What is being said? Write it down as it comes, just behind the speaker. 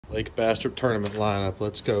Lake Bastrop tournament lineup.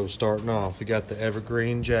 Let's go. Starting off, we got the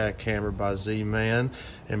Evergreen Jackhammer by Z-Man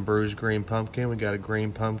and Bruised Green Pumpkin. We got a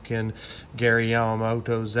Green Pumpkin Gary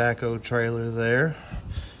Yamamoto Zacho trailer there.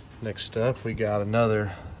 Next up, we got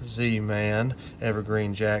another Z-Man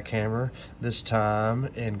Evergreen Jackhammer, this time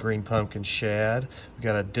in Green Pumpkin Shad. We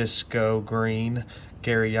got a Disco Green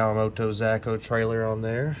Gary Yamamoto Zacho trailer on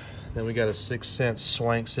there. Then we got a 6 Cents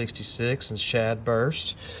Swank 66 and Shad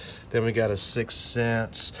Burst. Then we got a 6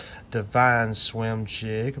 Cents Divine Swim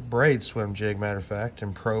Jig, Braid Swim Jig, matter of fact,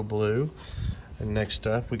 in Pro Blue. And next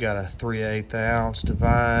up, we got a 3/8 ounce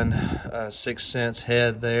Divine 6 Cents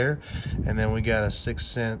head there. And then we got a 6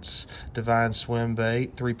 Cents Divine Swim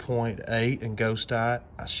Bait, 3.8 and Ghost Eye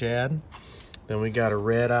Shad. Then we got a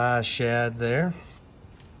Red Eye Shad there.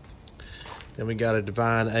 Then we got a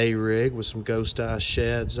Divine A-Rig with some Ghost Eye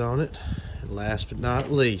Shads on it. And last but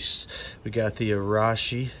not least, we got the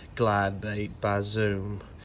Arashi Glide Bait by Zoom.